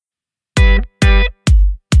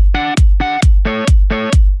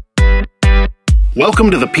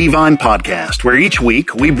Welcome to the Peavine Podcast, where each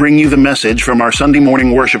week we bring you the message from our Sunday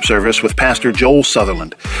morning worship service with Pastor Joel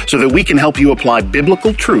Sutherland, so that we can help you apply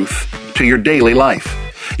biblical truth to your daily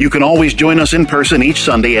life. You can always join us in person each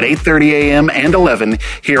Sunday at 8:30 a.m. and 11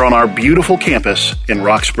 here on our beautiful campus in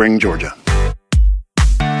Rock Spring, Georgia.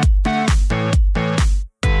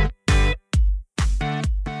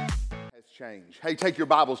 Has changed. Hey, take your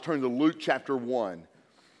Bibles, turn to Luke chapter 1.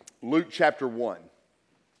 Luke chapter 1.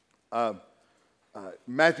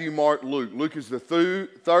 Matthew, Mark, Luke. Luke is the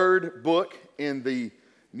third book in the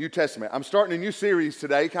New Testament. I'm starting a new series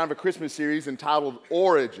today, kind of a Christmas series entitled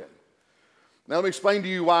Origin. Now let me explain to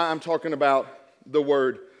you why I'm talking about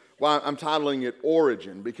why I'm titling it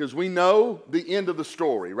Origin. Because we know the end of the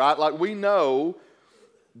story, right? Like we know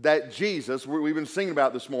that Jesus, we've been singing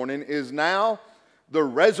about this morning, is now the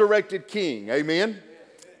resurrected King. Amen?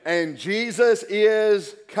 And Jesus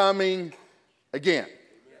is coming again.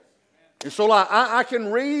 And so I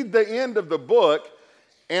can read the end of the book,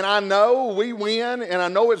 and I know we win, and I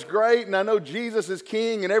know it's great, and I know Jesus is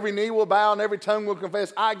King, and every knee will bow, and every tongue will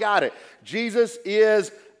confess. I got it. Jesus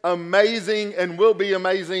is amazing and will be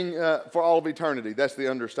amazing for all of eternity. That's the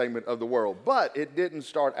understatement of the world. But it didn't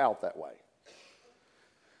start out that way.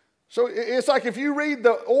 So it's like if you read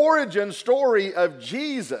the origin story of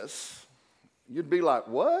Jesus, you'd be like,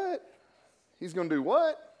 what? He's going to do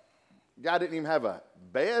what? God didn't even have a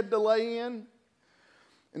bed to lay in.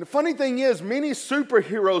 And the funny thing is, many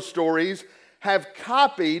superhero stories have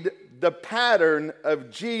copied the pattern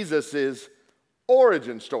of Jesus'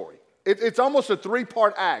 origin story. It's almost a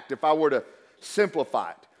three-part act, if I were to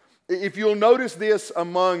simplify it. If you'll notice this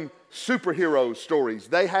among superhero stories,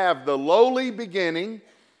 they have the lowly beginning,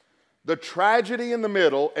 the tragedy in the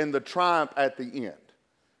middle, and the triumph at the end.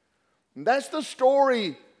 And that's the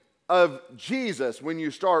story of Jesus when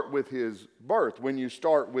you start with his birth, when you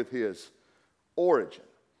start with his origin.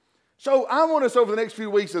 So I want us over the next few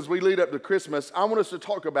weeks as we lead up to Christmas, I want us to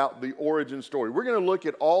talk about the origin story. We're going to look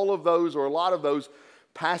at all of those or a lot of those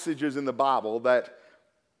passages in the Bible that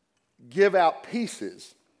give out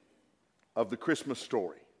pieces of the Christmas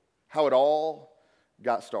story, how it all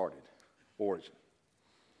got started, origin.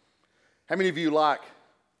 How many of you like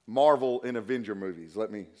Marvel and Avenger movies? Let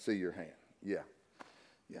me see your hand. Yeah.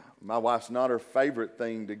 My wife's not her favorite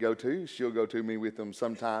thing to go to. She'll go to me with them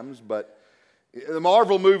sometimes, but the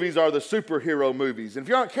Marvel movies are the superhero movies. And if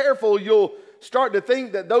you aren't careful, you'll start to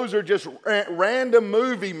think that those are just random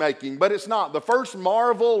movie making, but it's not. The first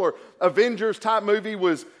Marvel or Avengers type movie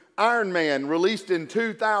was Iron Man, released in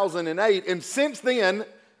 2008. And since then,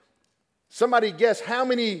 somebody guess how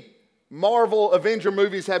many Marvel Avenger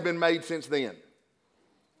movies have been made since then?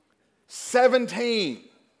 17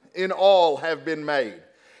 in all have been made.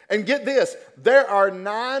 And get this, there are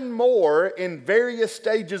 9 more in various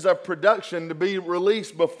stages of production to be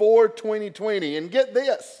released before 2020. And get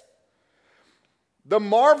this, the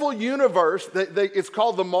Marvel Universe, it's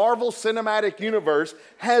called the Marvel Cinematic Universe,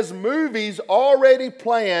 has movies already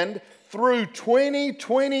planned through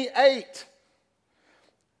 2028.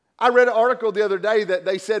 I read an article the other day that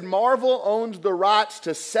they said Marvel owns the rights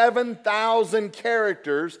to 7,000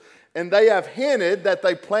 characters, and they have hinted that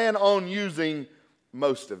they plan on using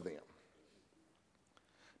most of them.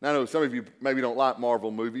 Now, I know some of you maybe don't like Marvel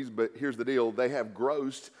movies, but here's the deal. They have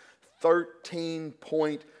grossed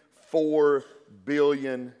 $13.4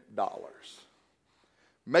 billion,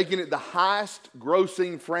 making it the highest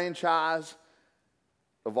grossing franchise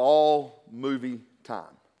of all movie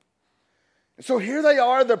time. And so here they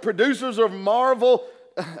are, the producers of Marvel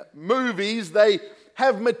movies. They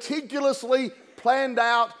have meticulously planned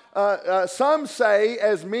out, some say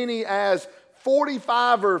as many as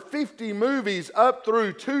 45 or 50 movies up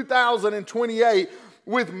through 2028,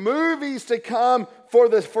 with movies to come for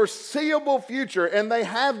the foreseeable future. And they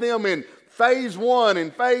have them in phase 1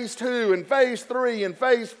 and phase 2 and phase 3 and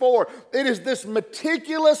phase 4. It is this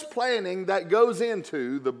meticulous planning that goes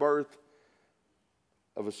into the birth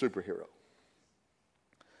of a superhero.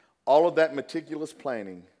 All of that meticulous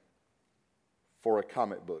planning for a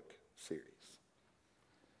comic book series.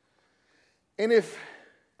 And if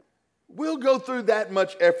we'll go through that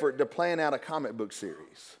much effort to plan out a comic book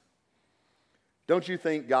series, don't you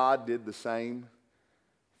think God did the same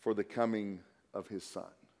for the coming of his son?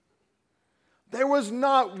 There was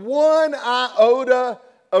not one iota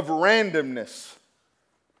of randomness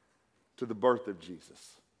to the birth of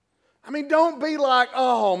Jesus. I mean, don't be like,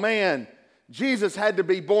 oh man, Jesus had to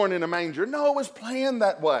be born in a manger. No, it was planned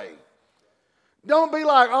that way. Don't be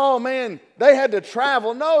like, oh man, they had to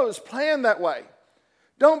travel. No, it was planned that way.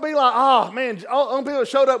 Don't be like, oh man, all people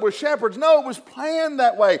showed up were shepherds. No, it was planned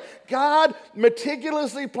that way. God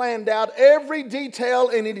meticulously planned out every detail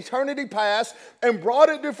in eternity past and brought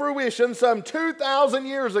it to fruition some 2,000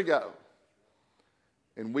 years ago.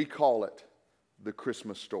 And we call it the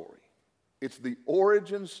Christmas story. It's the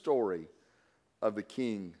origin story of the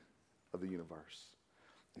King of the universe.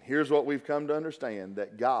 And here's what we've come to understand,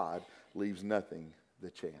 that God leaves nothing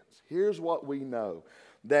to chance. Here's what we know,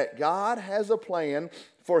 that God has a plan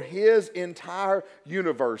for His entire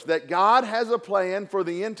universe, that God has a plan for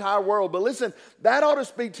the entire world. But listen, that ought to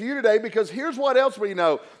speak to you today, because here's what else we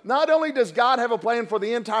know. Not only does God have a plan for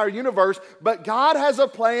the entire universe, but God has a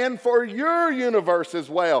plan for your universe as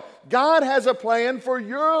well. God has a plan for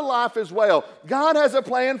your life as well. God has a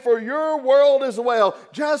plan for your world as well,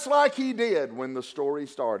 just like He did when the story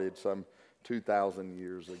started some 2,000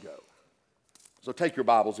 years ago. So take your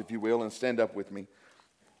Bibles, if you will, and stand up with me.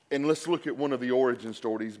 And let's look at one of the origin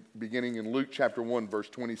stories beginning in Luke chapter 1, verse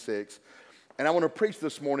 26. And I want to preach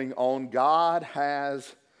this morning on God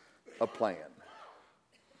has a plan.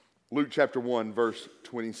 Luke chapter 1, verse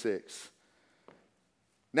 26.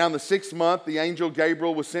 Now in the 6th month, the angel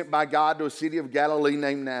Gabriel was sent by God to a city of Galilee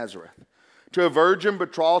named Nazareth, to a virgin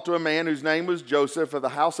betrothed to a man whose name was Joseph, of the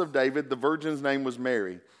house of David. The virgin's name was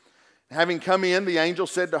Mary. Having come in, the angel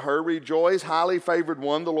said to her, "Rejoice, highly favored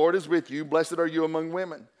one, the Lord is with you. Blessed are you among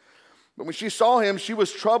women." But when she saw him, she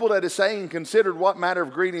was troubled at his saying, and considered what manner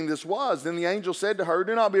of greeting this was. Then the angel said to her,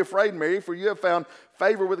 "Do not be afraid, Mary, for you have found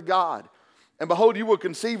favor with God. And behold, you will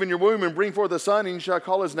conceive in your womb and bring forth a son, and you shall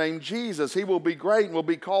call his name Jesus. He will be great and will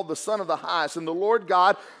be called the Son of the Highest. And the Lord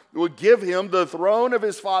God will give him the throne of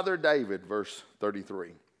his father David." Verse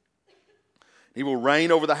 33. "He will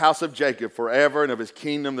reign over the house of Jacob forever, and of his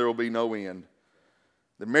kingdom there will be no end."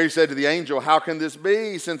 Then Mary said to the angel, "How can this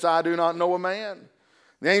be, since I do not know a man?"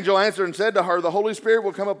 The angel answered and said to her, "The Holy Spirit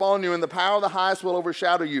will come upon you, and the power of the highest will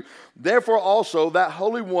overshadow you. Therefore also that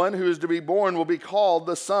Holy One who is to be born will be called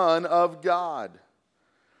the Son of God."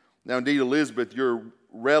 Now indeed Elizabeth, your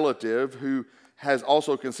relative, who has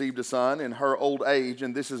also conceived a son in her old age,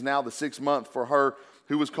 and this is now the 6th month for her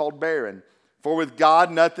who was called barren. For with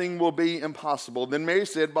God nothing will be impossible. Then Mary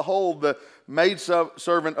said, "Behold, the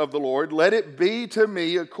maidservant of the Lord, let it be to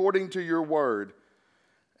me according to your word."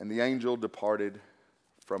 And the angel departed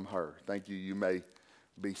from her. Thank you. You may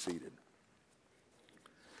be seated.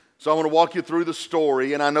 So I want to walk you through the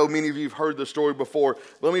story, and I know many of you have heard the story before.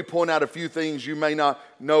 Let me point out a few things you may not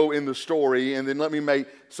know in the story, and then let me make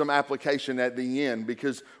some application at the end,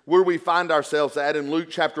 because where we find ourselves at in Luke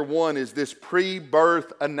chapter 1 is this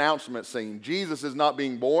pre-birth announcement scene. Jesus is not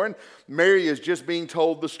being born. Mary is just being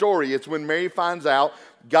told the story. It's when Mary finds out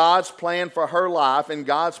God's plan for her life and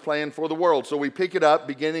God's plan for the world. So we pick it up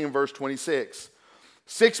beginning in verse 26.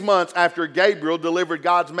 6 months after Gabriel delivered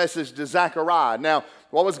God's message to Zechariah. Now,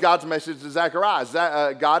 what was God's message to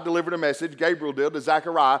Zechariah? God delivered a message, Gabriel did, to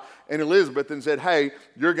Zechariah and Elizabeth, and said, "Hey,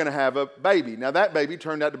 you're going to have a baby." Now, that baby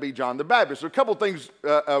turned out to be John the Baptist. There are a couple things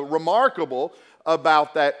remarkable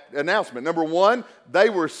about that announcement. Number one, they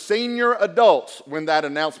were senior adults when that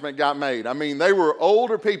announcement got made. I mean, they were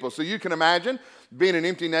older people. So you can imagine being an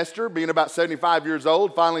empty nester, being about 75 years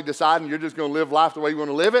old, finally deciding you're just going to live life the way you want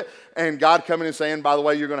to live it, and God coming and saying, "By the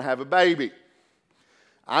way, you're going to have a baby."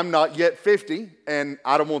 I'm not yet 50, and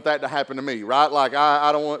I don't want that to happen to me, right? Like,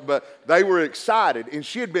 I don't want, but they were excited. And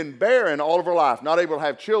she had been barren all of her life, not able to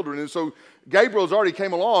have children. And so Gabriel's already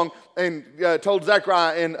came along and told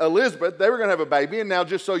Zechariah and Elizabeth they were going to have a baby. And now,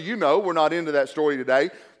 just so you know, we're not into that story today,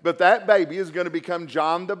 but that baby is going to become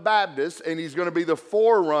John the Baptist, and he's going to be the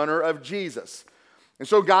forerunner of Jesus. And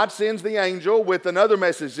so God sends the angel with another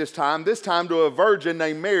message this time to a virgin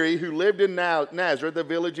named Mary who lived in Nazareth, a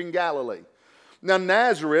village in Galilee. Now,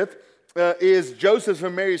 Nazareth is Joseph's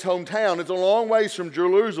and Mary's hometown. It's a long ways from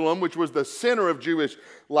Jerusalem, which was the center of Jewish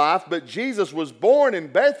life. But Jesus was born in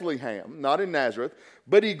Bethlehem, not in Nazareth,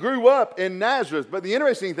 but he grew up in Nazareth. But the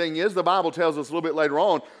interesting thing is, the Bible tells us a little bit later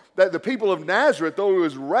on that the people of Nazareth, though he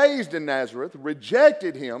was raised in Nazareth,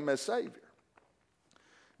 rejected him as Savior.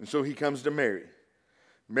 And so he comes to Mary.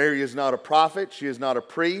 Mary is not a prophet. She is not a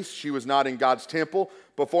priest. She was not in God's temple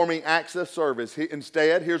performing acts of service.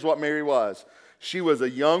 Instead, here's what Mary was. She was a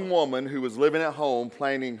young woman who was living at home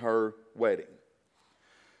planning her wedding.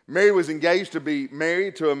 Mary was engaged to be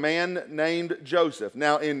married to a man named Joseph.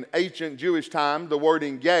 Now, in ancient Jewish time, the word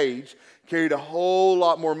engaged carried a whole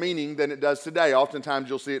lot more meaning than it does today. Oftentimes,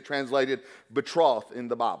 you'll see it translated betrothed in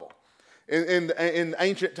the Bible. In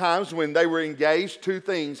ancient times, when they were engaged, two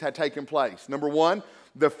things had taken place. Number one,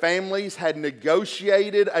 the families had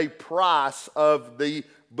negotiated a price of the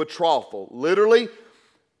betrothal. Literally,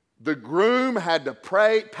 the groom had to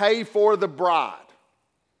pay for the bride.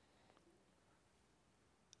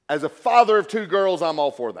 As a father of 2 girls, I'm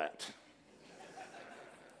all for that.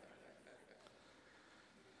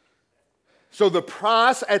 So the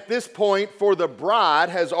price at this point for the bride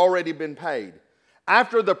has already been paid.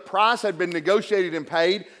 After the price had been negotiated and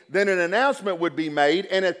paid, then an announcement would be made,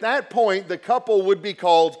 and at that point, the couple would be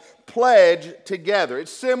called pledged together.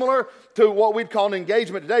 It's similar to what we'd call an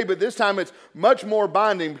engagement today, but this time it's much more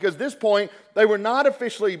binding, because at this point, they were not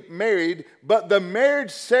officially married, but the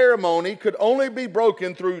marriage ceremony could only be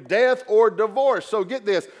broken through death or divorce. So get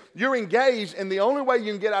this, you're engaged, and the only way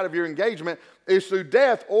you can get out of your engagement is through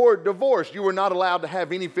death or divorce. You were not allowed to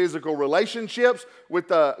have any physical relationships with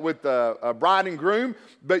the bride and groom,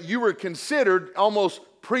 but you were considered almost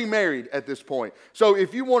pre-married at this point. So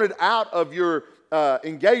if you wanted out of your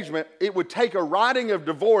engagement, it would take a writing of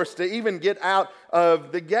divorce to even get out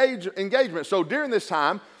of the engagement. So during this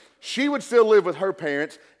time, she would still live with her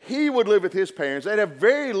parents. He would live with his parents. They'd have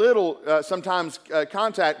very little, sometimes,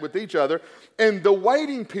 contact with each other. And the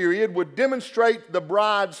waiting period would demonstrate the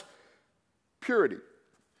bride's purity.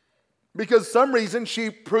 Because some reason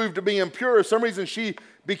she proved to be impure, some reason she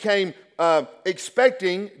became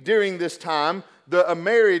expecting during this time, a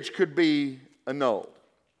marriage could be annulled.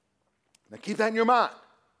 Now keep that in your mind.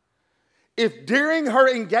 If during her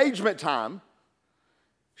engagement time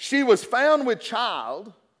she was found with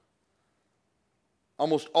child,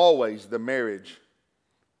 almost always the marriage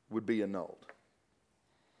would be annulled.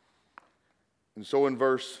 And so in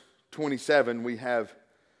verse 27 we have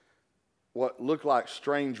what look like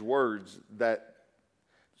strange words that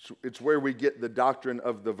it's where we get the doctrine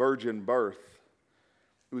of the virgin birth.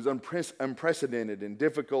 It was unprecedented and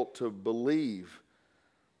difficult to believe.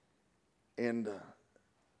 And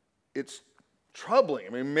it's troubling. I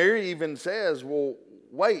mean, Mary even says, well,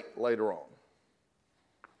 wait later on.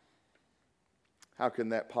 How can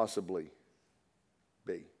that possibly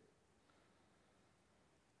be?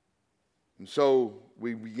 And so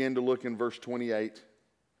we begin to look in verse 28.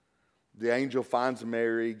 The angel finds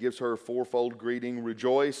Mary, gives her a 4-fold greeting.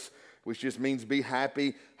 Rejoice, which just means be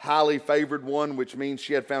happy. Highly favored one, which means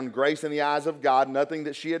she had found grace in the eyes of God. Nothing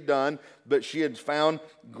that she had done, but she had found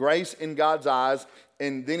grace in God's eyes.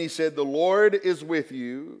 And then he said, the Lord is with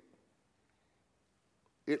you.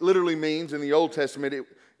 It literally means in the Old Testament,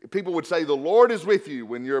 people would say the Lord is with you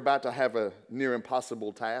when you're about to have a near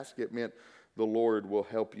impossible task. It meant the Lord will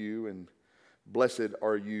help you, and blessed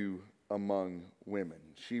are you among women.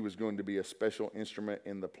 She was going to be a special instrument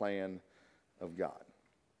in the plan of God.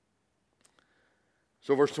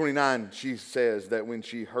 So verse 29, she says that when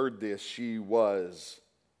she heard this, she was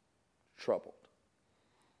troubled.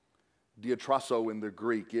 Diatraso in the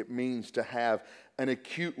Greek, it means to have an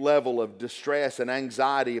acute level of distress and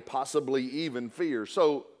anxiety, possibly even fear.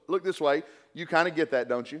 So look this way, you kind of get that,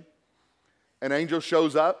 don't you? An angel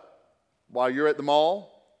shows up while you're at the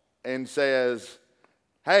mall and says,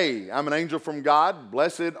 hey, I'm an angel from God.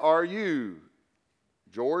 Blessed are you,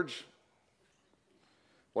 George,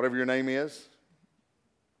 whatever your name is.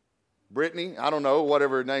 Brittany, I don't know,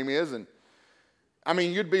 whatever her name is. And I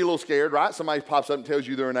mean, you'd be a little scared, right? Somebody pops up and tells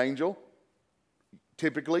you they're an angel.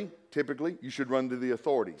 Typically, you should run to the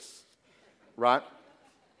authorities, right?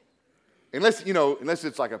 Unless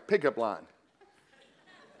it's like a pickup line.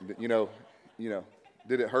 You know,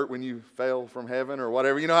 did it hurt when you fell from heaven or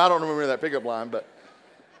whatever? I don't remember that pickup line, but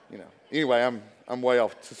anyway, I'm way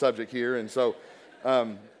off the subject here. And so,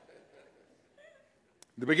 the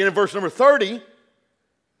beginning of verse number 30,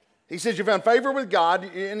 he says, you found favor with God,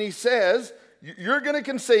 and he says, you're going to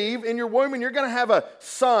conceive in your womb, and you're going to have a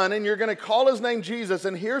son, and you're going to call his name Jesus.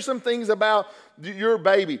 And here's some things about your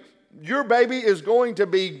baby. Your baby is going to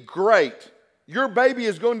be great. Your baby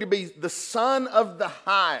is going to be the son of the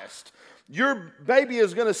highest. Your baby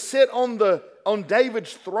is going to sit on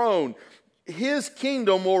David's throne. His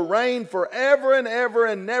kingdom will reign forever and ever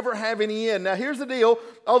and never have any end. Now here's the deal,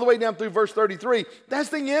 all the way down through verse 33. That's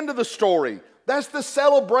the end of the story. That's the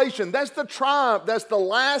celebration. That's the triumph. That's the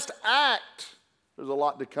last act. There's a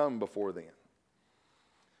lot to come before then.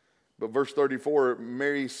 But verse 34,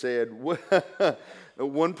 Mary said,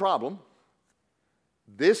 one problem.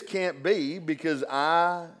 This can't be because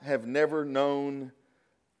I have never known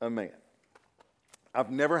a man.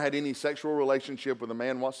 I've never had any sexual relationship with a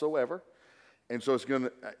man whatsoever. And so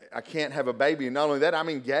I can't have a baby. And not only that, I'm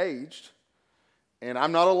engaged. And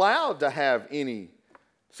I'm not allowed to have any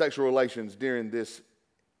sexual relations during this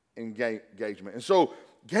engagement. And so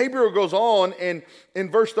Gabriel goes on and in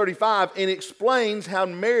verse 35 and explains how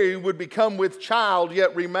Mary would become with child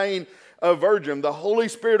yet remain a virgin. The Holy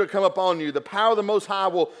Spirit will come upon you. The power of the Most High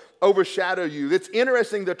will overshadow you. It's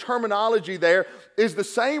interesting, the terminology there is the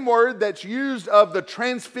same word that's used of the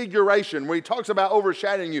transfiguration, where he talks about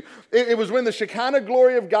overshadowing you. It was when the Shekinah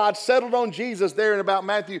glory of God settled on Jesus there in about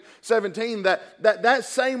Matthew 17, that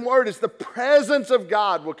same word is the presence of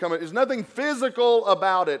God will come in. There's nothing physical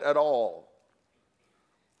about it at all.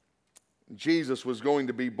 Jesus was going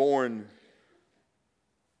to be born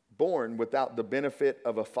without the benefit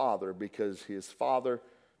of a father because his father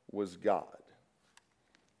was God.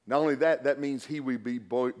 Not only that, that means he would be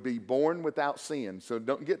born without sin. So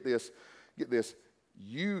don't get this.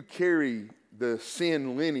 You carry the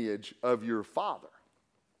sin lineage of your father.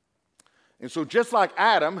 And so just like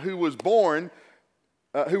Adam, who was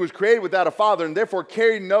created without a father and therefore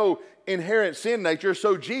carried no inherent sin nature,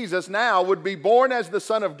 so Jesus now would be born as the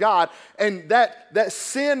Son of God, and that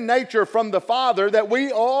sin nature from the Father that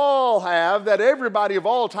we all have, that everybody of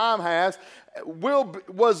all time has,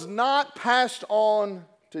 was not passed on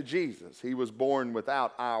to Jesus. He was born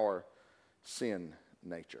without our sin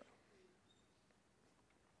nature.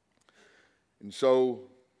 And so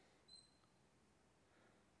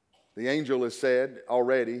the angel has said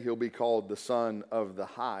already he'll be called the Son of the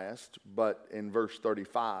Highest, but in verse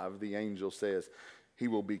 35, the angel says he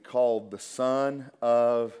will be called the Son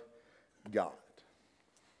of God.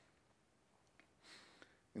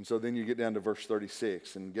 And so then you get down to verse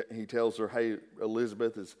 36, and he tells her, hey,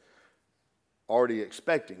 Elizabeth is already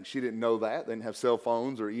expecting. She didn't know that. They didn't have cell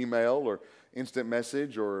phones or email or instant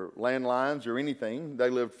message or landlines or anything. They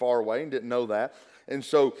lived far away and didn't know that. And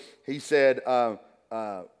so he said,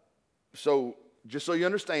 so just so you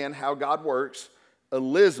understand how God works,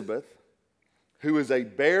 Elizabeth, who is a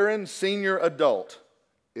barren senior adult,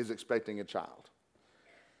 is expecting a child.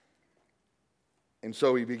 And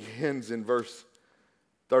so he begins in verse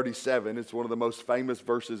 37. It's one of the most famous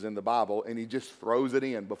verses in the Bible, and he just throws it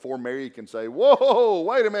in before Mary can say, whoa,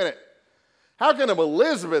 wait a minute. How can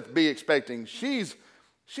Elizabeth be expecting? She's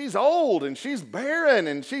old and she's barren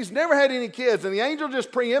and she's never had any kids. And the angel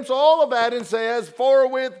just preempts all of that and says, for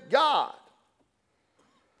with God,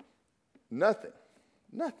 nothing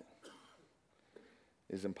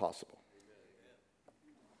is impossible.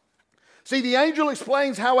 See, the angel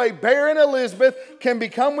explains how a barren Elizabeth can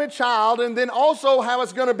become with child, and then also how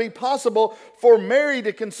it's going to be possible for Mary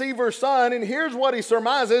to conceive her son. And here's what he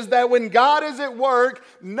surmises, that when God is at work,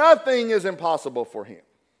 nothing is impossible for him.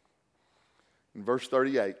 And verse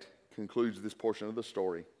 38 concludes this portion of the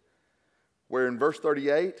story, where in verse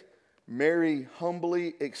 38, Mary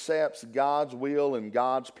humbly accepts God's will and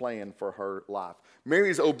God's plan for her life.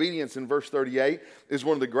 Mary's obedience in verse 38 is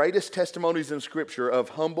one of the greatest testimonies in Scripture of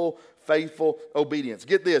humble, faithful obedience.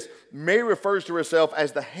 Get this, Mary refers to herself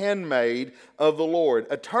as the handmaid of the Lord,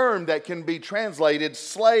 a term that can be translated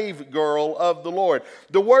slave girl of the Lord.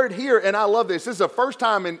 The word here, and I love this is the first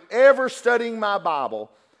time in ever studying my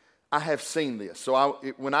Bible I have seen this. So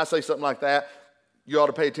when I say something like that, you ought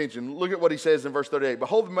to pay attention. Look at what he says in verse 38.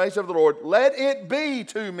 Behold the maid of the Lord, let it be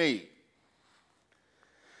to me.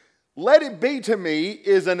 Let it be to me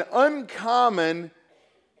is an uncommon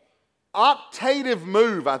octative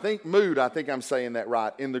mood. I think I'm saying that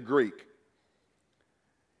right in the Greek.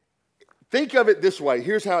 Think of it this way.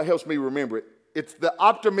 Here's how it helps me remember it. It's the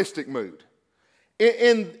optimistic mood.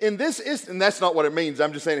 In this instant, and that's not what it means.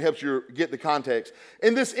 I'm just saying it helps you get the context.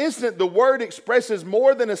 In this instant, the word expresses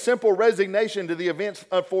more than a simple resignation to the events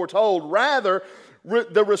foretold. Rather,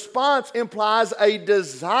 the response implies a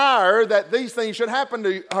desire that these things should happen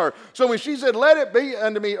to her. So when she said, let it be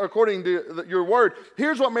unto me according to your word,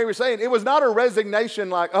 here's what Mary was saying. It was not a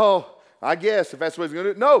resignation like, oh, I guess if that's what he's going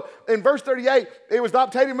to do. No, in verse 38, it was the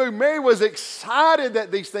optative mood. Mary was excited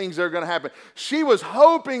that these things are going to happen. She was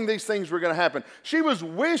hoping these things were going to happen. She was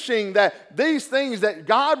wishing that these things, that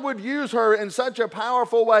God would use her in such a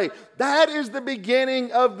powerful way. That is the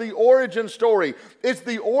beginning of the origin story. It's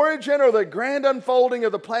the origin or the grand unfolding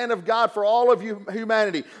of the plan of God for all of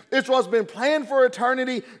humanity. It's what's been planned for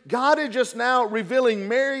eternity. God is just now revealing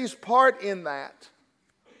Mary's part in that.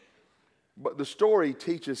 But the story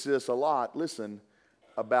teaches us a lot, listen,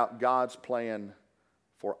 about God's plan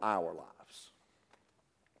for our lives.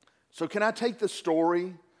 So can I take the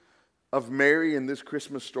story of Mary in this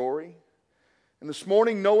Christmas story? And this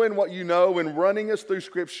morning, knowing what you know and running us through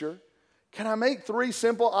Scripture, can I make 3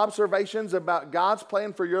 simple observations about God's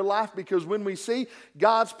plan for your life? Because when we see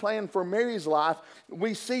God's plan for Mary's life,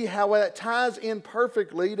 we see how it ties in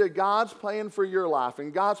perfectly to God's plan for your life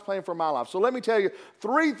and God's plan for my life. So let me tell you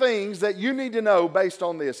 3 things that you need to know based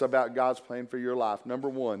on this about God's plan for your life. Number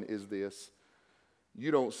 1 is this: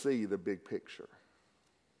 you don't see the big picture.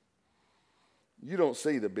 You don't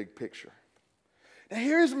see the big picture. Now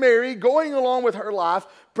here's Mary going along with her life,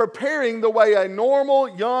 preparing the way a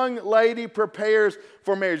normal young lady prepares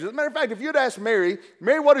for marriage. As a matter of fact, if you'd ask Mary,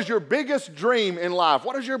 what is your biggest dream in life?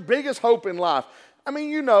 What is your biggest hope in life? I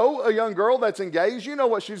mean, you know, a young girl that's engaged, you know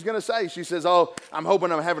what she's going to say. She says, oh, I'm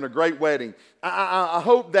hoping I'm having a great wedding. I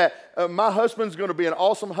hope that my husband's going to be an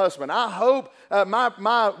awesome husband. I hope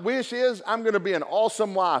my wish is I'm going to be an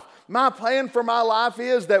awesome wife. My plan for my life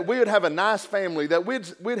is that we would have a nice family, that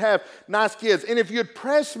we'd have nice kids. And if you'd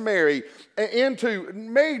press Mary into,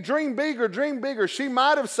 Mary, dream bigger, she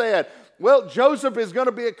might have said, well, Joseph is going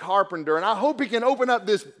to be a carpenter, and I hope he can open up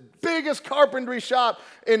this biggest carpentry shop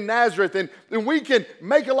in Nazareth, and we can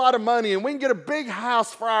make a lot of money, and we can get a big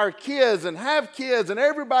house for our kids and have kids, and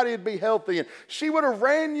everybody would be healthy. And she would have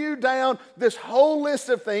ran you down this whole list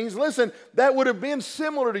of things. Listen, that would have been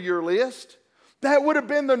similar to your list. That would have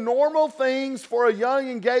been the normal things for a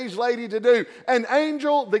young engaged lady to do. And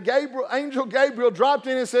Angel Gabriel dropped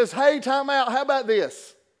in and says, hey, time out, how about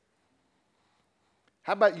this?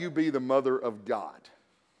 How about you be the mother of God?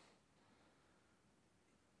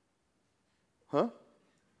 Huh?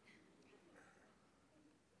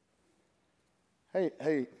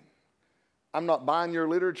 Hey, I'm not buying your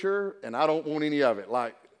literature, and I don't want any of it.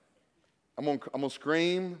 Like, I'm gonna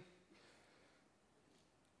scream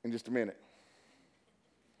in just a minute.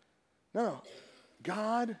 No,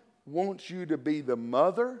 God wants you to be the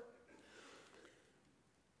mother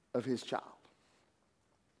of his child.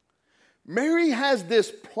 Mary has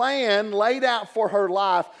this plan laid out for her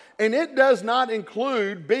life, and it does not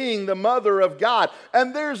include being the mother of God.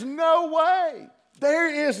 And there is no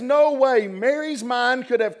way Mary's mind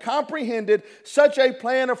could have comprehended such a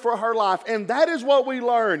plan for her life. And that is what we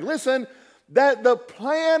learned. Listen, that the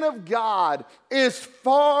plan of God is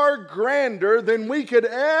far grander than we could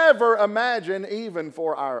ever imagine, even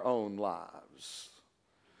for our own lives.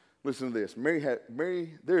 Listen to this.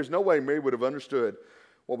 There is no way Mary would have understood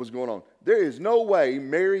what was going on. There is no way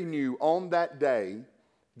Mary knew on that day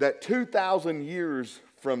that 2,000 years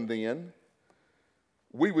from then,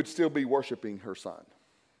 we would still be worshiping her son.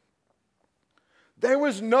 There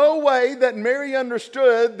was no way that Mary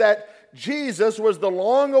understood that Jesus was the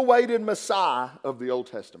long-awaited Messiah of the Old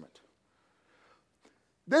Testament.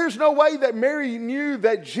 There's no way that Mary knew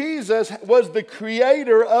that Jesus was the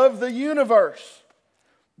creator of the universe.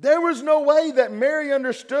 There was no way that Mary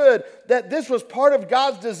understood that this was part of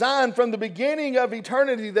God's design from the beginning of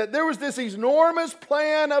eternity, that there was this enormous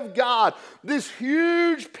plan of God, this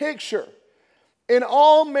huge picture. And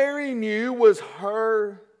all Mary knew was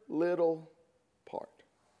her little part.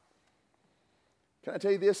 Can I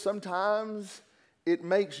tell you this? Sometimes it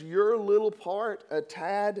makes your little part a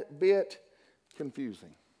tad bit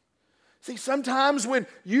confusing. See, sometimes when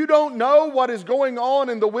you don't know what is going on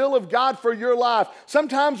in the will of God for your life,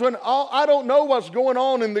 sometimes when I don't know what's going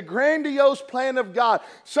on in the grandiose plan of God,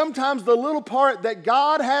 sometimes the little part that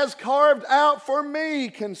God has carved out for me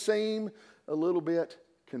can seem a little bit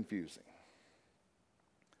confusing.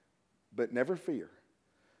 But never fear,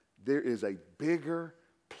 there is a bigger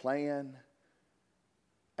plan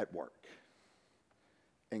at work.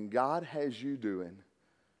 And God has you doing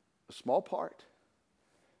a small part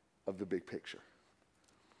of the big picture.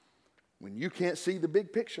 When you can't see the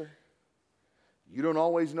big picture, you don't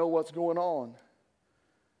always know what's going on,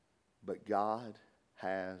 but God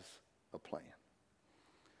has a plan.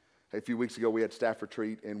 A few weeks ago, we had staff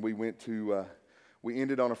retreat, and we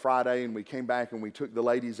ended on a Friday, and we came back and we took the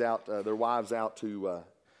ladies out, their wives out to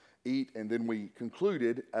eat, and then we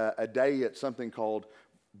concluded a day at something called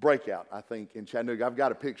Breakout, I think, in Chattanooga. I've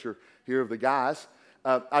got a picture here of the guys.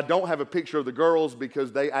 I don't have a picture of the girls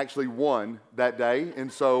because they actually won that day,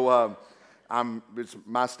 and so it's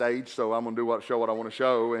my stage, so I'm going to show what I want to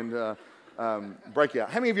show, and Breakout.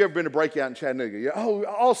 How many of you have been to Breakout in Chattanooga? Yeah, oh,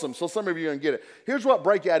 awesome. So some of you are going to get it. Here's what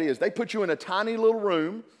Breakout is. They put you in a tiny little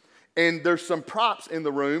room, and there's some props in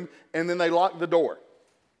the room, and then they lock the door,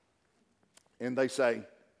 and they say,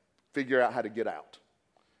 figure out how to get out.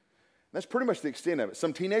 That's pretty much the extent of it.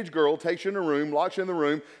 Some teenage girl takes you in a room, locks you in the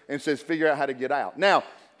room, and says, figure out how to get out. Now,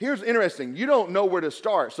 here's interesting. You don't know where to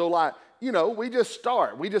start. So we just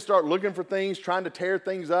start. We just start looking for things, trying to tear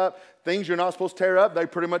things up. Things you're not supposed to tear up, they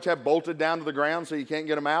pretty much have bolted down to the ground so you can't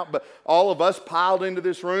get them out. But all of us piled into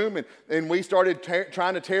this room, and we started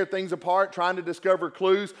trying to tear things apart, trying to discover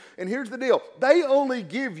clues. And here's the deal. They only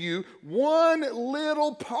give you one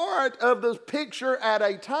little part of the picture at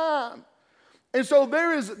a time. And so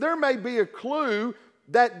there may be a clue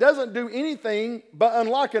that doesn't do anything but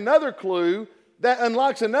unlock another clue that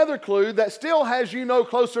unlocks another clue that still has you no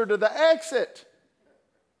closer to the exit.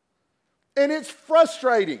 And it's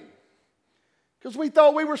frustrating. because we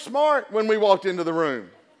thought we were smart when we walked into the room.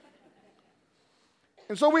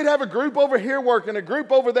 And so we'd have a group over here working, a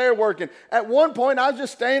group over there working. At one point, I was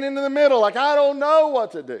just standing in the middle like, I don't know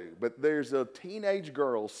what to do. But there's a teenage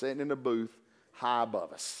girl sitting in a booth high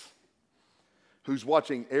above us who's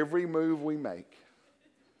watching every move we make.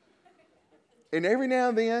 And every now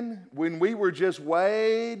and then, when we were just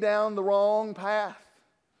way down the wrong path,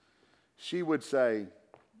 she would say,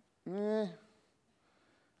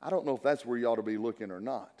 I don't know if that's where you ought to be looking or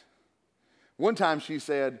not. One time she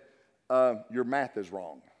said, your math is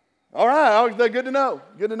wrong. All right, good to know.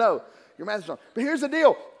 Good to know. Your math is wrong. But here's the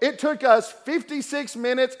deal. It took us 56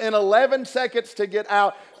 minutes and 11 seconds to get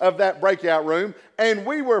out of that breakout room. And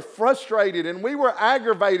we were frustrated and we were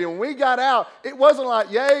aggravated. When we got out, it wasn't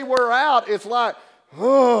like, yay, we're out. It's like,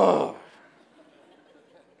 oh.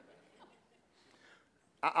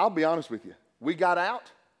 I'll be honest with you. We got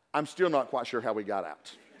out. I'm still not quite sure how we got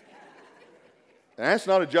out. And that's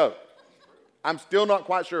not a joke. I'm still not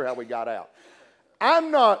quite sure how we got out.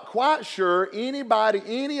 I'm not quite sure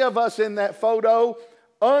any of us in that photo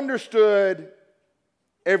understood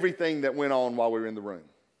everything that went on while we were in the room.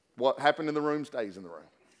 What happened in the room stays in the room.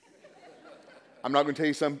 I'm not going to tell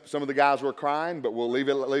you some of the guys were crying, but we'll leave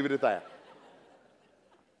it at that.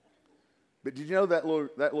 But did you know that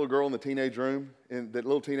little girl in the teenage room, that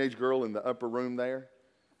little teenage girl in the upper room there?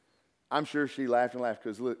 I'm sure she laughed and laughed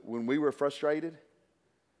because when we were frustrated,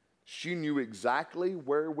 she knew exactly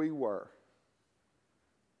where we were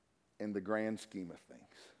in the grand scheme of things.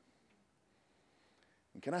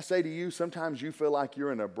 And can I say to you, sometimes you feel like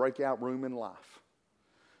you're in a breakout room in life.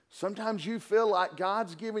 Sometimes you feel like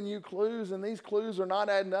God's giving you clues and these clues are not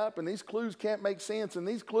adding up and these clues can't make sense and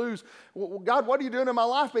these clues, well, God, what are you doing in my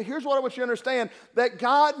life? But here's what I want you to understand, that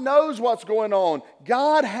God knows what's going on.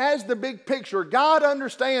 God has the big picture. God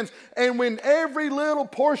understands. And when every little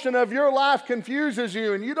portion of your life confuses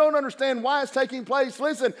you and you don't understand why it's taking place,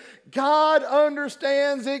 listen, God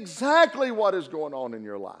understands exactly what is going on in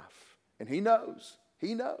your life. And He knows.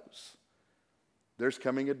 He knows. There's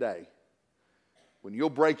coming a day when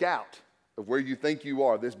you'll break out of where you think you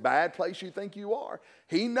are, this bad place you think you are.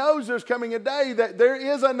 He knows there's coming a day that there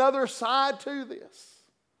is another side to this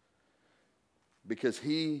because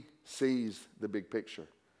He sees the big picture.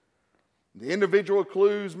 The individual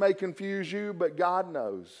clues may confuse you, but God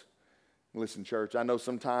knows. Listen, church, I know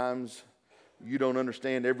sometimes you don't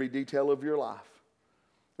understand every detail of your life.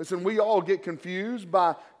 Listen, we all get confused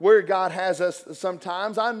by where God has us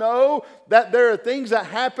sometimes. I know that there are things that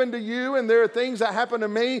happen to you and there are things that happen to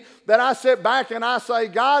me that I sit back and I say,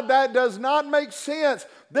 God, that does not make sense.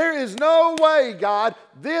 There is no way, God,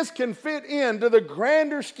 this can fit into the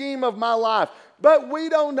grander scheme of my life. But we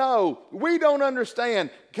don't know. We don't understand.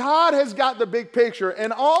 God has got the big picture,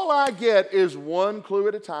 and all I get is one clue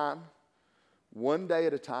at a time, one day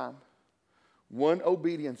at a time, one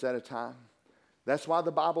obedience at a time. That's why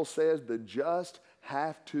the Bible says the just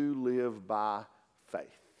have to live by faith.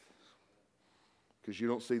 Because you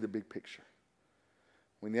don't see the big picture.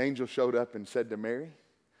 When the angel showed up and said to Mary,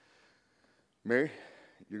 Mary,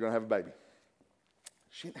 you're going to have a baby.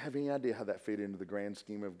 She didn't have any idea how that fit into the grand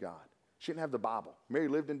scheme of God. She didn't have the Bible. Mary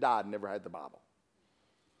lived and died and never had the Bible.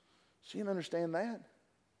 She didn't understand that.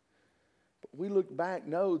 But we look back,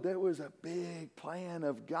 no, there was a big plan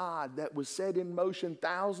of God that was set in motion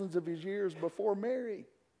thousands of His years before Mary.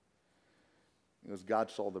 Because God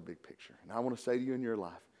saw the big picture. And I want to say to you in your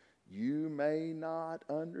life, you may not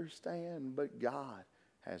understand, but God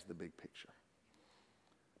has the big picture.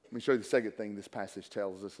 Let me show you the second thing this passage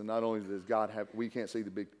tells us. And not only does God have, we can't see the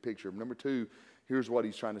big picture. But number two, here's what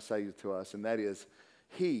He's trying to say to us, and that is,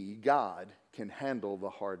 He, God, can handle the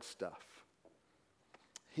hard stuff.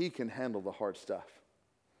 He can handle the hard stuff.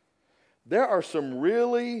 There are some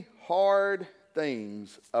really hard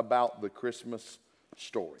things about the Christmas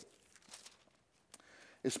story,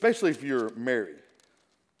 especially if you're married.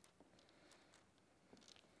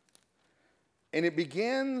 And it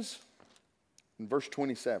begins in verse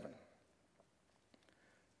 27. As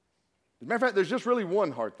a matter of fact, there's just really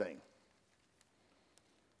one hard thing.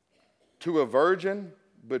 To a virgin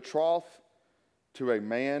betrothed to a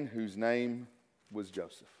man whose name was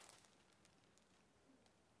Joseph.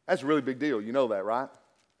 That's a really big deal. You know that, right?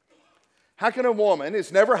 How can a woman,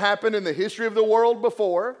 it's never happened in the history of the world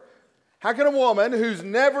before, how can a woman who's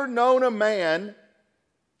never known a man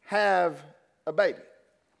have a baby?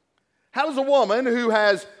 How is a woman who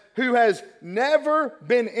has never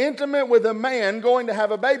been intimate with a man going to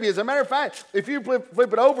have a baby? As a matter of fact, if you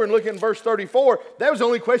flip it over and look in verse 34, that was the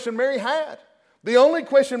only question Mary had. The only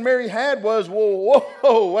question Mary had was,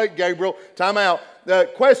 whoa, wait, Gabriel, time out. The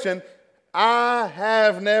question, I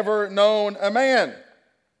have never known a man.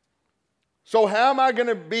 So how am I going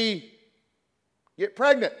to get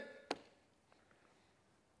pregnant?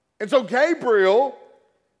 And so Gabriel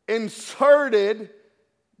inserted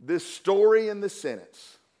this story in the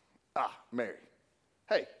sentence. Mary.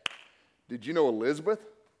 Hey, did you know Elizabeth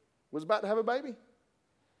was about to have a baby?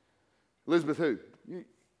 Elizabeth who?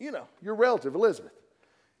 You know, your relative, Elizabeth.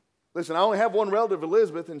 Listen, I only have one relative,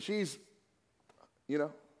 Elizabeth, and she's,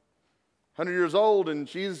 100 years old, and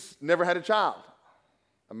she's never had a child.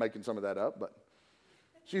 I'm making some of that up, but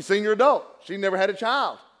she's a senior adult. She never had a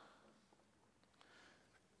child.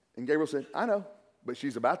 And Gabriel said, I know, but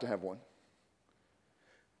she's about to have one.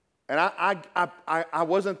 And I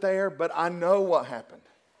wasn't there, but I know what happened.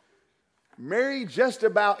 Mary just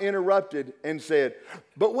about interrupted and said,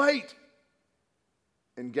 but wait.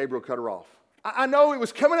 And Gabriel cut her off. I know it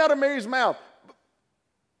was coming out of Mary's mouth.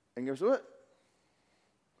 And Gabriel said, what?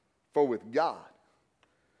 For with God,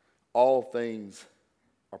 all things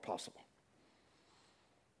are possible.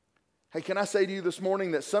 Hey, can I say to you this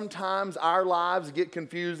morning that sometimes our lives get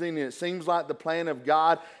confusing and it seems like the plan of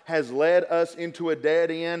God has led us into a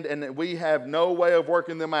dead end and that we have no way of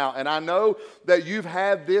working them out. And I know that you've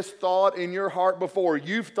had this thought in your heart before.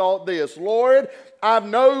 You've thought this, Lord, I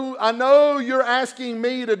know you're asking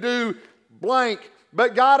me to do blank,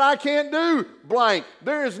 but God, I can't do blank.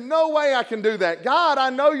 There is no way I can do that. God, I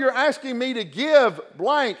know you're asking me to give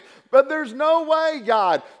blank, but there's no way,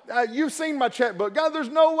 God. You've seen my checkbook. God, there's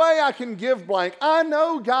no way I can give blank. I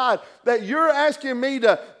know, God, that you're asking me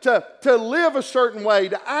to live a certain way,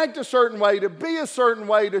 to act a certain way, to be a certain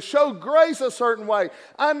way, to show grace a certain way.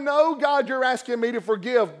 I know, God, you're asking me to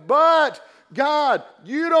forgive, but God,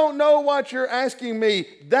 you don't know what you're asking me.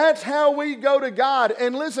 That's how we go to God.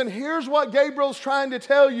 And listen, here's what Gabriel's trying to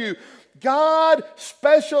tell you. God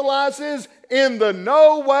specializes in the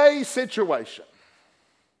no way situation.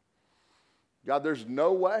 God, there's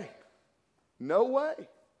no way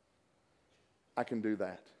I can do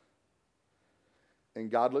that.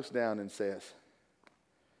 And God looks down and says,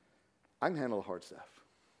 I can handle the hard stuff.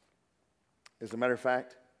 As a matter of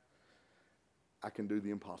fact, I can do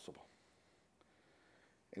the impossible.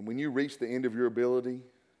 And when you reach the end of your ability,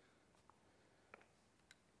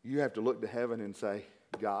 you have to look to heaven and say,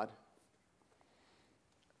 God,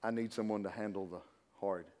 I need someone to handle the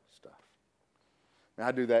hard stuff. And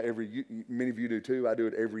I do that many of you do too. I do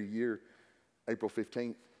it every year, April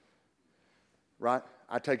 15th, right?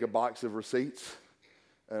 I take a box of receipts,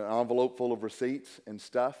 an envelope full of receipts and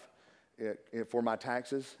stuff for my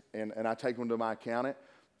taxes, and I take them to my accountant,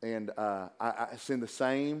 and I send the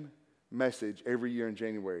same message every year in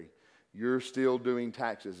January. You're still doing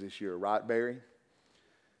taxes this year, right, Barry?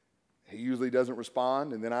 He usually doesn't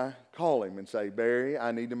respond, and then I call him and say, Barry,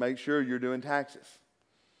 I need to make sure you're doing taxes.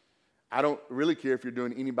 I don't really care if you're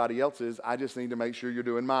doing anybody else's. I just need to make sure you're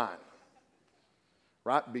doing mine.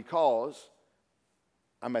 Right? Because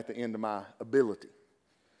I'm at the end of my ability.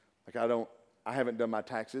 Like I haven't done my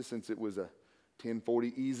taxes since it was a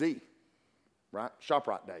 1040 EZ. Right?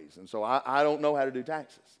 ShopRite days. And so I don't know how to do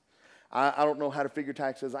taxes. I don't know how to figure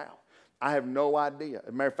taxes out. I have no idea. As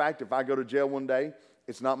a matter of fact, if I go to jail one day,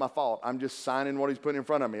 it's not my fault. I'm just signing what he's putting in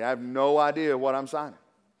front of me. I have no idea what I'm signing.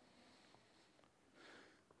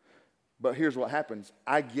 But here's what happens.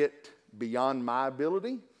 I get beyond my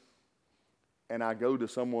ability, and I go to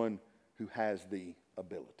someone who has the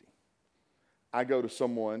ability. I go to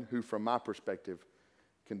someone who, from my perspective,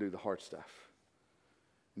 can do the hard stuff.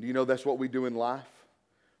 Do you know that's what we do in life?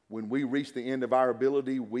 When we reach the end of our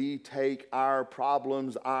ability, we take our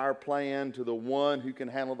problems, our plan to the one who can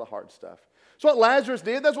handle the hard stuff. That's what Lazarus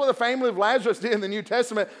did. That's what the family of Lazarus did in the New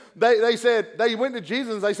Testament. They said, they went to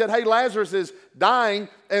Jesus and they said, hey, Lazarus is dying.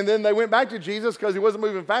 And then they went back to Jesus because he wasn't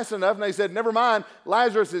moving fast enough. And they said, never mind,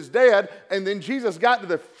 Lazarus is dead. And then Jesus got to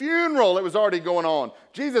the funeral. It was already going on.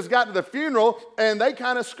 Jesus got to the funeral and they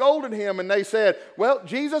kind of scolded him. And they said, well,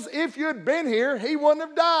 Jesus, if you'd been here, he wouldn't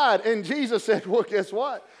have died. And Jesus said, well, guess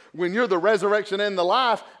what? When you're the resurrection and the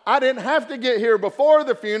life, I didn't have to get here before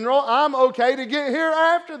the funeral. I'm okay to get here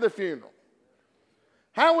after the funeral.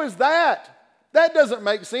 How is that? That doesn't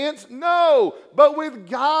make sense. No, but with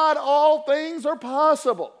God, all things are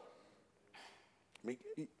possible. You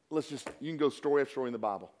can go story after story in the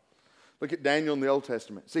Bible. Look at Daniel in the Old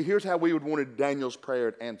Testament. See, here's how we would want Daniel's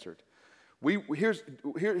prayer answered.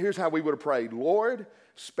 Here's how we would have prayed. Lord,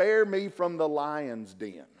 spare me from the lion's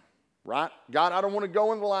den. right? God, I don't want to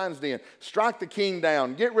go in the lion's den. Strike the king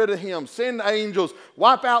down. Get rid of him. Send angels.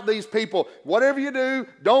 Wipe out these people. Whatever you do,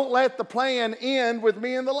 don't let the plan end with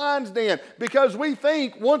me in the lion's den. Because we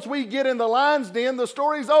think once we get in the lion's den, the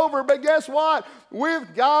story's over. But guess what?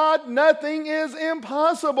 With God, nothing is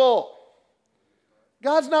impossible.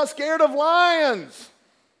 God's not scared of lions.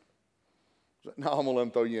 No, I'm going to let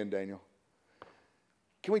him throw you in, Daniel.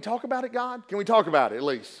 Can we talk about it, God? Can we talk about it at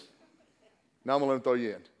least? No, I'm going to let him throw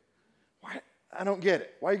you in. Why? I don't get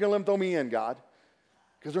it. Why are you going to let them throw me in, God?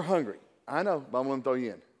 Because they're hungry. I know, but I'm going to throw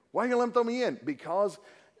you in. Why are you going to let them throw me in? Because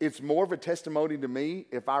it's more of a testimony to me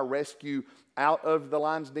if I rescue out of the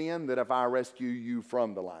lion's den than if I rescue you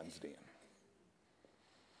from the lion's den.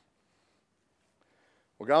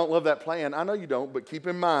 Well, God, I don't love that plan. I know you don't, but keep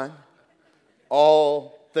in mind,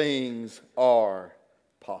 all things are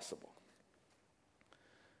possible.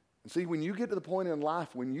 And see, when you get to the point in life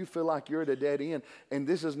when you feel like you're at a dead end and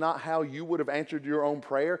this is not how you would have answered your own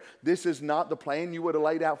prayer, this is not the plan you would have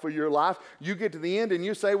laid out for your life, you get to the end and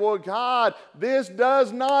you say, well, God, this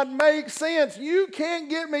does not make sense. You can't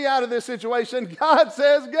get me out of this situation. God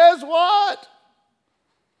says, guess what?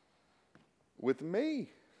 With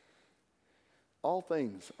me, all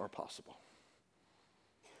things are possible.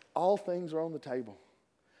 All things are on the table.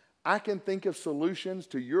 I can think of solutions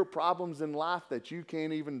to your problems in life that you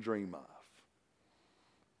can't even dream of.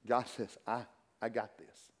 God says, I got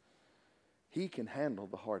this. He can handle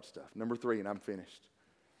the hard stuff. Number 3, and I'm finished.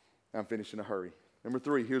 I'm finished in a hurry. Number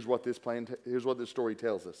 3, here's what this story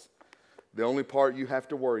tells us. The only part you have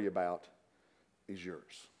to worry about is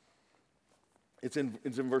yours. It's in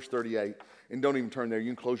verse 38. And don't even turn there.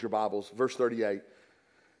 You can close your Bibles. Verse 38.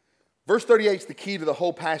 Verse 38 is the key to the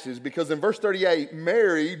whole passage because in verse 38,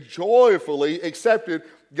 Mary joyfully accepted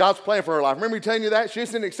God's plan for her life. Remember me telling you that? She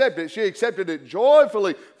just didn't accept it. She accepted it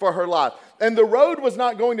joyfully for her life. And the road was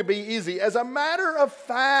not going to be easy. As a matter of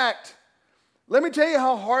fact, let me tell you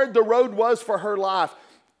how hard the road was for her life.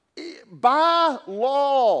 By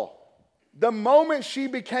law, the moment she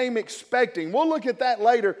became expecting, we'll look at that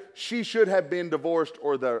later, she should have been divorced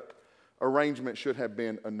or the arrangement should have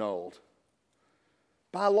been annulled.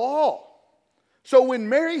 By law. So when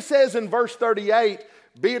Mary says in verse 38,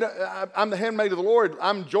 be it I'm the handmaid of the Lord,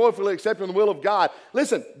 I'm joyfully accepting the will of God.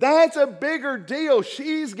 Listen, that's a bigger deal.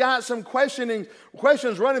 She's got some questions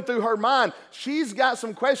running through her mind. She's got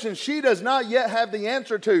some questions she does not yet have the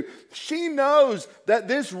answer to. She knows that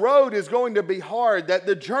this road is going to be hard, that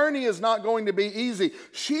the journey is not going to be easy.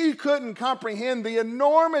 She couldn't comprehend the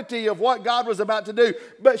enormity of what God was about to do,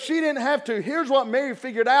 but she didn't have to. Here's what Mary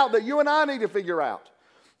figured out that you and I need to figure out.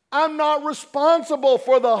 I'm not responsible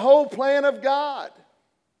for the whole plan of God.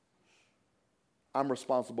 I'm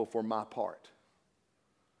responsible for my part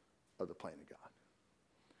of the plan of God.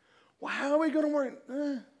 Well, how are we going to work?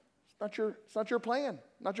 It's not your plan,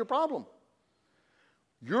 not your problem.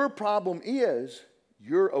 Your problem is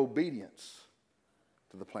your obedience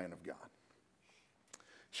to the plan of God.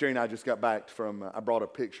 Sherry and I just got back from, I brought a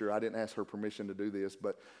picture. I didn't ask her permission to do this,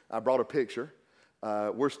 but I brought a picture.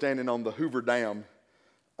 We're standing on the Hoover Dam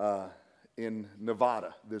in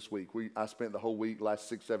Nevada this week. I spent the whole week,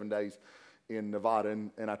 last 6-7 days in Nevada,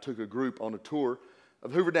 and I took a group on a tour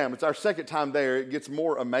of Hoover Dam. It's our second time there. It gets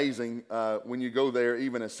more amazing when you go there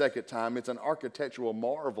even a second time. It's an architectural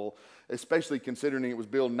marvel, especially considering it was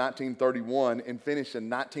built in 1931 and finished in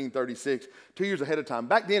 1936, 2 years ahead of time.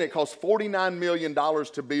 Back then, it cost $49 million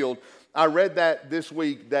to build. I read that this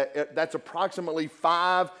week, that's approximately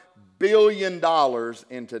 $5 billion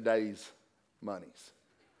in today's monies.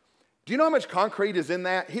 Do you know how much concrete is in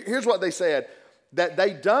that? Here's what they said, that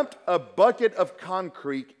they dumped a bucket of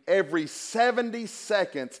concrete every 70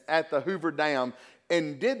 seconds at the Hoover Dam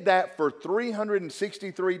and did that for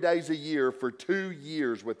 363 days a year for 2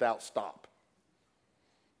 years without stop.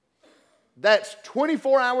 That's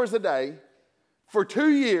 24 hours a day for 2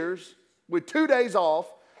 years with 2 days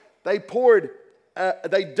off. They dumped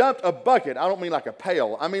a bucket. I don't mean like a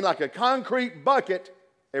pail. I mean like a concrete bucket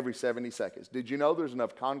every 70 seconds. Did you know there's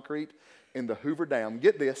enough concrete in the Hoover Dam,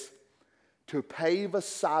 get this, to pave a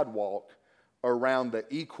sidewalk around the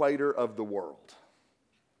equator of the world?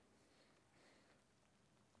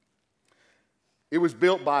 It was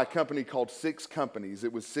built by a company called Six Companies.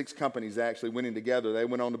 It was 6 companies actually went in together. They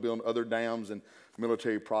went on to build other dams and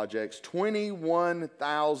military projects.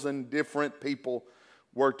 21,000 different people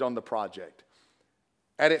worked on the project.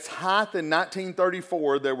 At its height in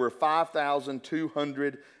 1934, there were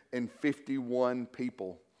 5,251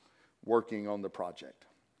 people working on the project.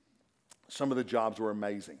 Some of the jobs were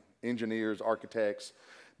amazing. Engineers, architects.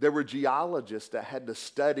 There were geologists that had to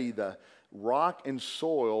study the rock and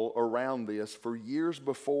soil around this for years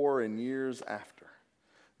before and years after.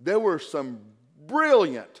 There were some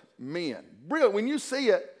brilliant men. Brilliant. When you see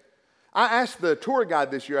it, I asked the tour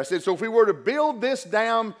guide this year, I said, so if we were to build this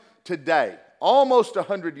dam today, almost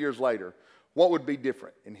 100 years later, what would be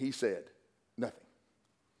different? And he said, nothing.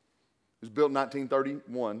 It was built in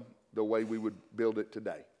 1931 the way we would build it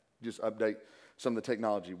today. Just update some of the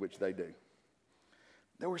technology which they do.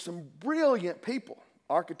 There were some brilliant people,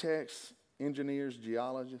 architects, engineers,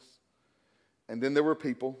 geologists. And then there were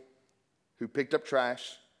people who picked up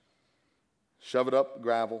trash, shoveled up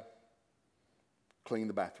gravel, cleaned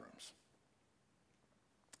the bathrooms.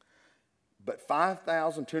 But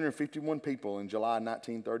 5,251 people in July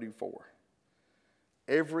 1934,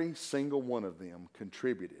 every single one of them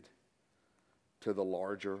contributed to the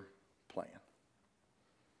larger plan.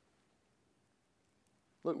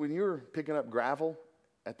 Look, when you're picking up gravel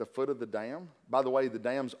at the foot of the dam, by the way, the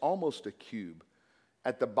dam's almost a cube.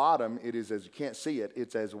 At the bottom, it is, as you can't see it,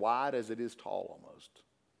 it's as wide as it is tall almost.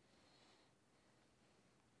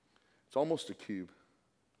 It's almost a cube.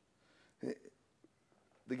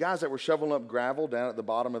 The guys that were shoveling up gravel down at the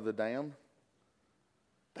bottom of the dam,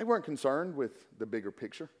 they weren't concerned with the bigger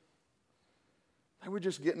picture. They were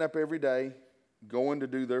just getting up every day, going to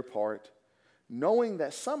do their part, knowing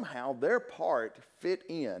that somehow their part fit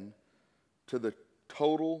in to the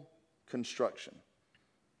total construction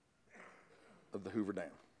of the Hoover Dam.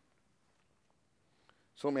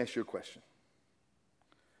 So let me ask you a question.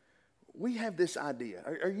 We have this idea.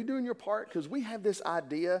 Are you doing your part? Because we have this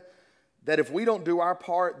idea that if we don't do our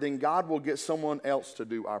part, then God will get someone else to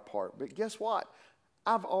do our part. But guess what?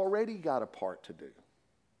 I've already got a part to do.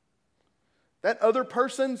 That other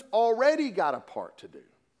person's already got a part to do.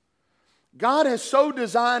 God has so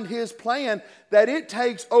designed His plan that it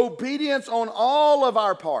takes obedience on all of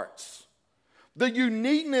our parts. The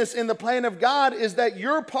uniqueness in the plan of God is that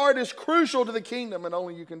your part is crucial to the kingdom and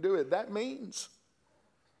only you can do it. That means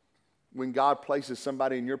when God places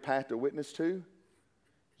somebody in your path to witness to,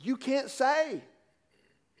 you can't say,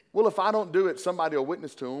 well, if I don't do it, somebody will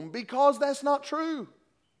witness to them, because that's not true.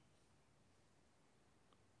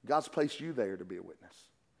 God's placed you there to be a witness.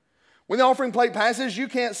 When the offering plate passes, you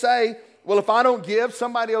can't say, well, if I don't give,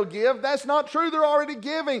 somebody will give. That's not true. They're already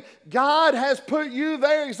giving. God has put you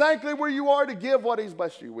there exactly where you are to give what He's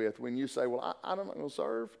blessed you with. When you say, well, I'm not going to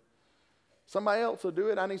serve. Somebody else will do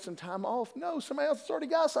it. I need some time off. No, somebody else has already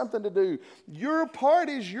got something to do. Your part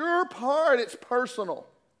is your part. It's personal.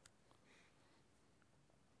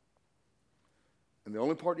 And the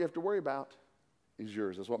only part you have to worry about is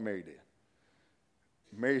yours. That's what Mary did.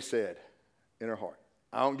 Mary said in her heart,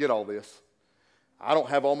 I don't get all this. I don't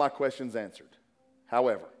have all my questions answered.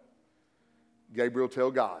 However, Gabriel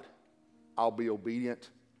tell God, I'll be obedient,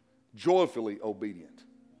 joyfully obedient,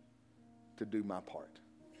 to do my part.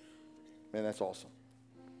 Man, that's awesome.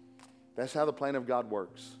 That's how the plan of God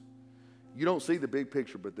works. You don't see the big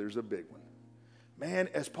picture, but there's a big one. Man,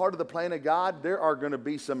 as part of the plan of God, there are going to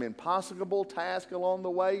be some impossible tasks along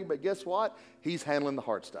the way, but guess what? He's handling the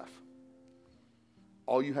hard stuff.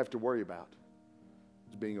 All you have to worry about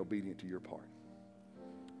is being obedient to your part.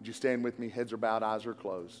 Would you stand with me? Heads are bowed, eyes are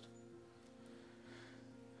closed.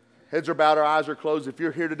 Heads are bowed, our eyes are closed. If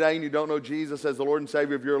you're here today and you don't know Jesus as the Lord and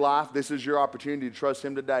Savior of your life, this is your opportunity to trust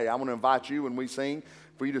Him today. I want to invite you, when we sing,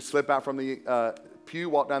 for you to slip out from the pew,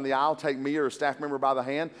 walk down the aisle, take me or a staff member by the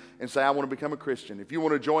hand and say, I want to become a Christian. If you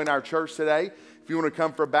want to join our church today, if you want to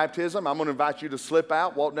come for baptism, I'm going to invite you to slip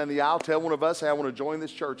out, walk down the aisle, tell one of us, hey, I want to join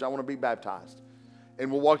this church. I want to be baptized. And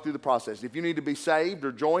we'll walk through the process. If you need to be saved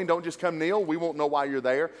or join, don't just come kneel. We won't know why you're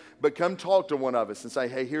there. But come talk to one of us and say,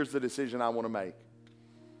 hey, here's the decision I want to make.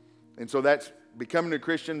 And so that's becoming a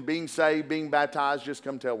Christian, being saved, being baptized. Just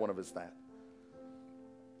come tell one of us that.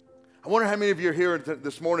 I wonder how many of you are here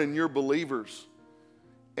this morning and you're believers.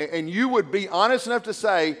 And you would be honest enough to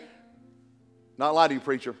say, not lie to you,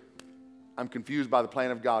 preacher, I'm confused by the plan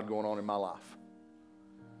of God going on in my life.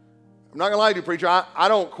 I'm not going to lie to you, preacher, I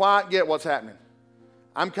don't quite get what's happening.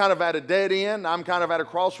 I'm kind of at a dead end. I'm kind of at a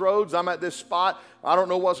crossroads. I'm at this spot. I don't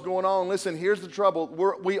know what's going on. Listen, here's the trouble.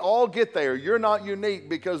 We all get there. You're not unique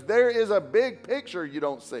because there is a big picture you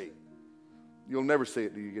don't see. You'll never see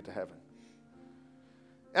it till you get to heaven.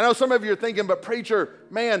 I know some of you are thinking, but preacher,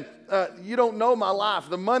 man, you don't know my life.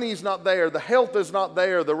 The money's not there. The health is not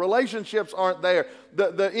there. The relationships aren't there.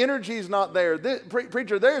 The energy's not there.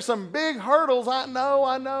 Preacher, there are some big hurdles. I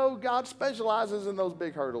know. God specializes in those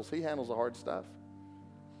big hurdles. He handles the hard stuff.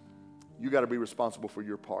 You got to be responsible for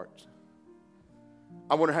your part.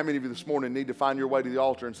 I wonder how many of you this morning need to find your way to the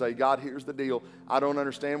altar and say, God, here's the deal. I don't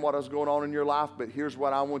understand what is going on in your life, but here's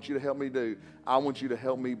what I want you to help me do. I want you to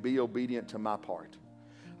help me be obedient to my part.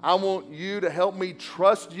 I want you to help me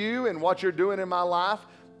trust you and what you're doing in my life,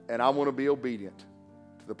 and I want to be obedient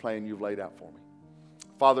to the plan you've laid out for me.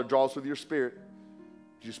 Father, draw us with your Spirit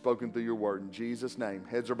as you've spoken through your word. In Jesus' name,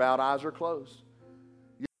 heads are bowed, eyes are closed.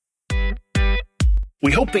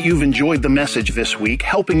 We hope that you've enjoyed the message this week,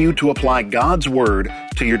 helping you to apply God's Word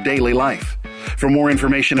to your daily life. For more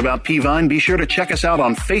information about Peavine, be sure to check us out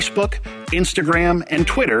on Facebook, Instagram, and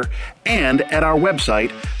Twitter, and at our website,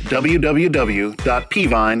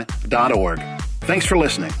 www.peavine.org. Thanks for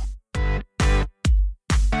listening.